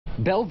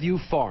Bellevue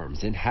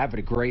Farms in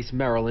Havre,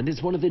 Maryland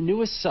is one of the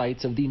newest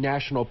sites of the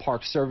National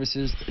Park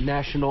Service's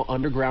National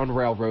Underground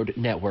Railroad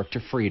Network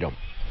to Freedom.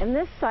 And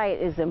this site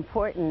is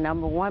important,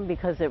 number one,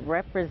 because it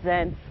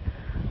represents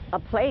a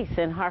place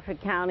in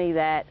Harford County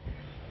that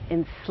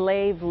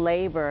enslaved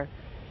labor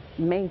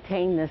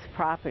maintained this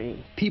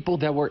property. People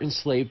that were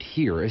enslaved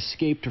here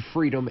escaped to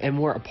freedom and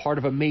were a part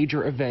of a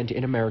major event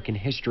in American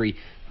history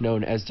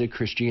known as the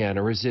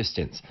Christiana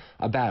Resistance,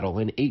 a battle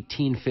in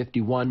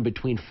 1851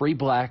 between free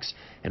blacks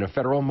and a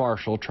federal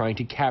marshal trying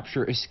to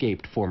capture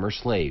escaped former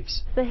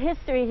slaves. The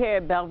history here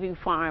at Bellevue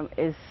Farm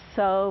is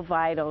so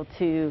vital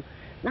to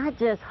not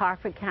just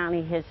Harford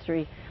County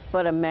history,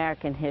 but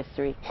American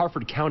history.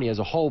 Harford County as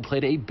a whole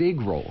played a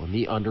big role in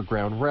the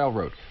Underground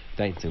Railroad,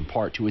 thanks in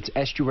part to its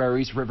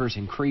estuaries, rivers,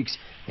 and creeks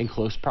in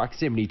close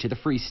proximity to the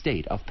free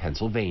state of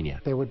Pennsylvania.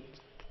 They would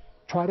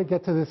try to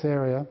get to this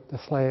area, the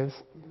slaves,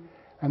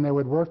 and they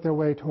would work their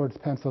way towards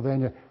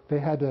Pennsylvania. They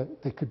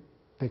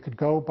could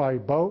go by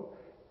boat,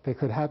 they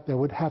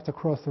would have to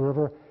cross the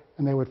river,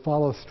 and they would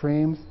follow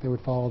streams, they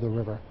would follow the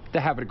river. The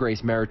Havre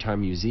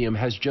Maritime Museum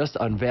has just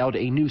unveiled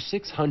a new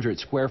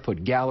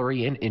 600-square-foot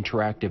gallery and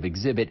interactive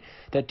exhibit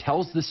that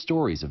tells the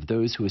stories of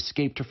those who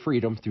escaped to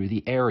freedom through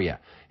the area.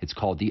 It's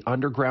called the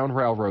Underground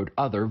Railroad: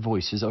 Other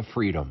Voices of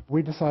Freedom.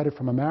 We decided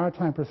from a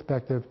maritime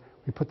perspective,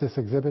 we put this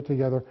exhibit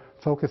together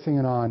focusing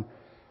in on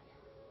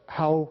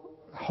how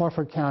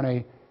Harford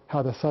County,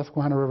 how the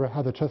Susquehanna River,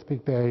 how the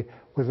Chesapeake Bay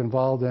was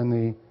involved in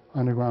the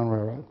Underground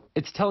Railroad.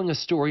 It's telling a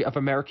story of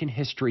American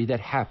history that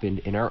happened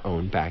in our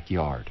own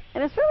backyard.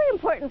 And it's really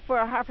important for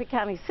Harford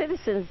County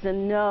citizens to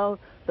know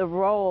the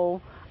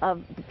role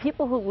of the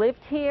people who lived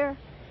here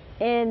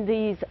in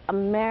these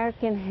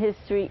American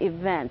history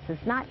events.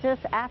 It's not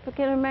just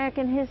African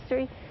American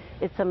history,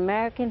 it's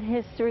American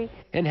history.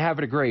 In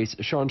Havre,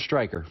 Sean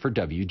Stryker for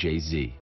WJZ.